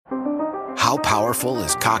How powerful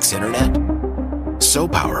is Cox Internet? So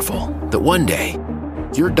powerful that one day,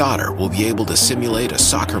 your daughter will be able to simulate a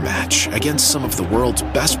soccer match against some of the world's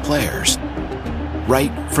best players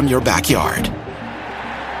right from your backyard.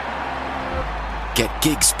 Get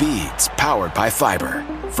gig speeds powered by fiber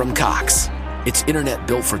from Cox. It's internet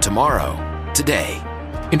built for tomorrow, today.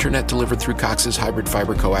 Internet delivered through Cox's hybrid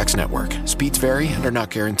fiber coax network. Speeds vary and are not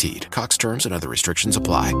guaranteed. Cox terms and other restrictions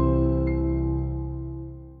apply.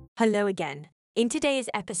 Hello again. In today's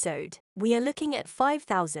episode, we are looking at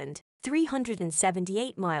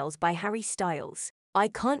 5,378 Miles by Harry Styles. I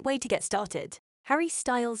can't wait to get started. Harry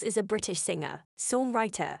Styles is a British singer,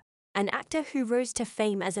 songwriter, and actor who rose to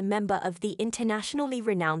fame as a member of the internationally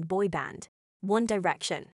renowned boy band, One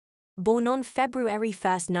Direction. Born on February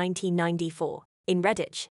 1, 1994, in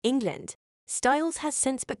Redditch, England, Styles has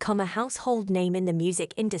since become a household name in the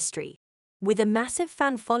music industry, with a massive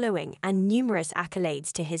fan following and numerous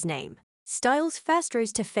accolades to his name. Styles first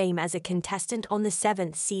rose to fame as a contestant on the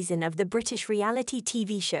 7th season of the British reality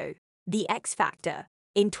TV show, The X Factor,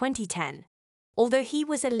 in 2010. Although he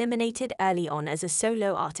was eliminated early on as a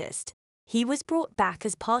solo artist, he was brought back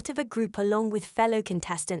as part of a group along with fellow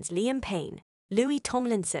contestants Liam Payne, Louis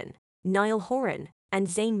Tomlinson, Niall Horan, and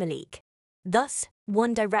Zayn Malik. Thus,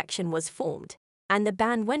 One Direction was formed, and the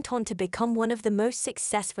band went on to become one of the most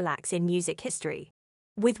successful acts in music history.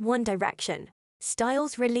 With One Direction,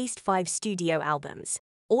 Styles released 5 studio albums,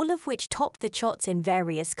 all of which topped the charts in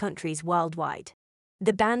various countries worldwide.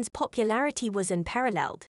 The band's popularity was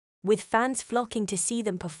unparalleled, with fans flocking to see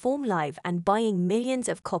them perform live and buying millions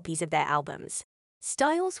of copies of their albums.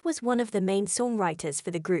 Styles was one of the main songwriters for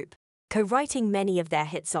the group, co-writing many of their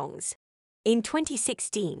hit songs. In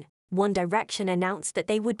 2016, One Direction announced that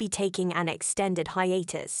they would be taking an extended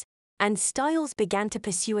hiatus, and Styles began to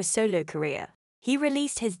pursue a solo career. He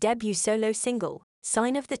released his debut solo single,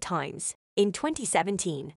 Sign of the Times, in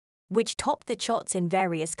 2017, which topped the charts in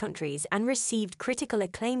various countries and received critical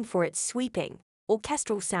acclaim for its sweeping,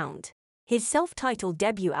 orchestral sound. His self-titled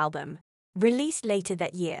debut album, released later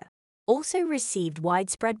that year, also received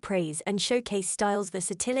widespread praise and showcased Styles'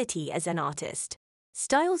 versatility as an artist.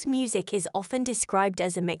 Styles' music is often described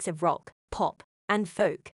as a mix of rock, pop, and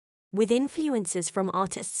folk, with influences from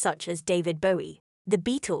artists such as David Bowie, The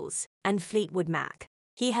Beatles, and Fleetwood Mac.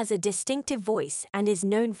 He has a distinctive voice and is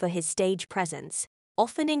known for his stage presence,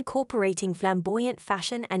 often incorporating flamboyant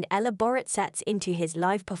fashion and elaborate sets into his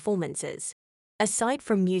live performances. Aside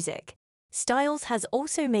from music, Styles has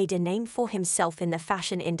also made a name for himself in the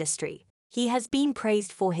fashion industry. He has been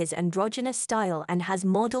praised for his androgynous style and has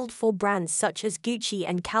modeled for brands such as Gucci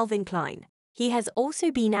and Calvin Klein. He has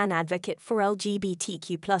also been an advocate for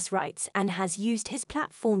LGBTQ+ rights and has used his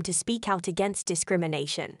platform to speak out against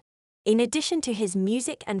discrimination. In addition to his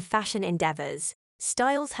music and fashion endeavors,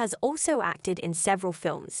 Styles has also acted in several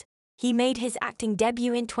films. He made his acting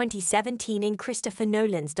debut in 2017 in Christopher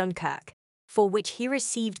Nolan's Dunkirk, for which he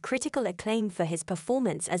received critical acclaim for his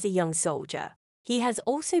performance as a young soldier. He has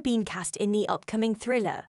also been cast in the upcoming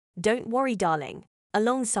thriller, Don't Worry Darling,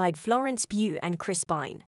 alongside Florence Pugh and Chris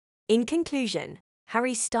Pine. In conclusion,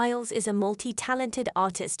 Harry Styles is a multi-talented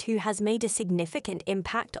artist who has made a significant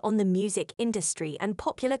impact on the music industry and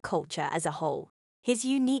popular culture as a whole. His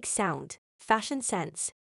unique sound, fashion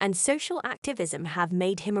sense, and social activism have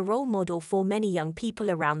made him a role model for many young people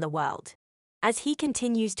around the world. As he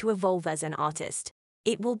continues to evolve as an artist,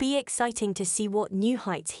 it will be exciting to see what new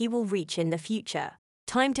heights he will reach in the future.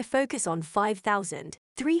 Time to focus on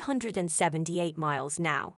 5,378 Miles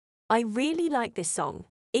now. I really like this song.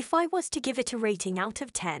 If I was to give it a rating out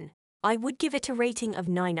of 10, I would give it a rating of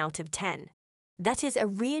 9 out of 10. That is a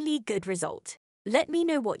really good result. Let me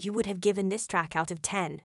know what you would have given this track out of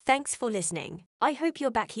 10. Thanks for listening. I hope you're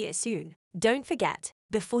back here soon. Don't forget,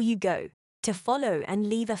 before you go, to follow and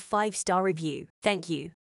leave a 5-star review. Thank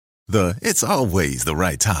you. It's always the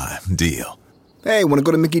right time deal. Hey, want to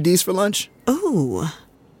go to Mickey D's for lunch? Ooh,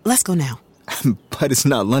 let's go now. But it's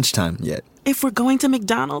not lunchtime yet. If we're going to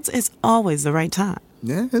McDonald's, it's always the right time.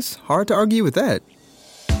 Yeah, it's hard to argue with that.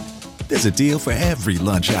 There's a deal for every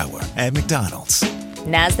lunch hour at McDonald's.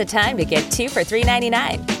 Now's the time to get 2 for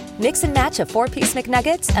 $3.99. Mix and match a 4-piece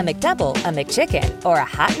McNuggets, a McDouble, a McChicken, or a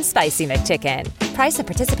hot and spicy McChicken. Price and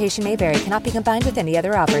participation may vary. Cannot be combined with any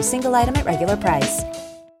other offer. Single item at regular price.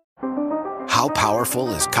 How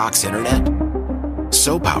powerful is Cox Internet?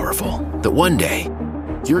 So powerful that one day,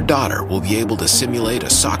 your daughter will be able to simulate a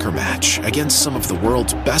soccer match against some of the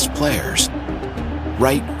world's best players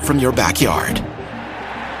right from your backyard.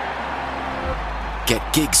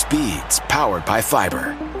 Get gig speeds powered by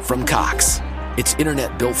fiber from Cox. It's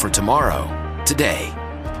internet built for tomorrow, today.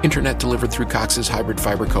 Internet delivered through Cox's hybrid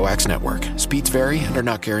fiber coax network. Speeds vary and are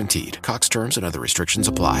not guaranteed. Cox terms and other restrictions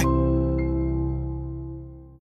apply.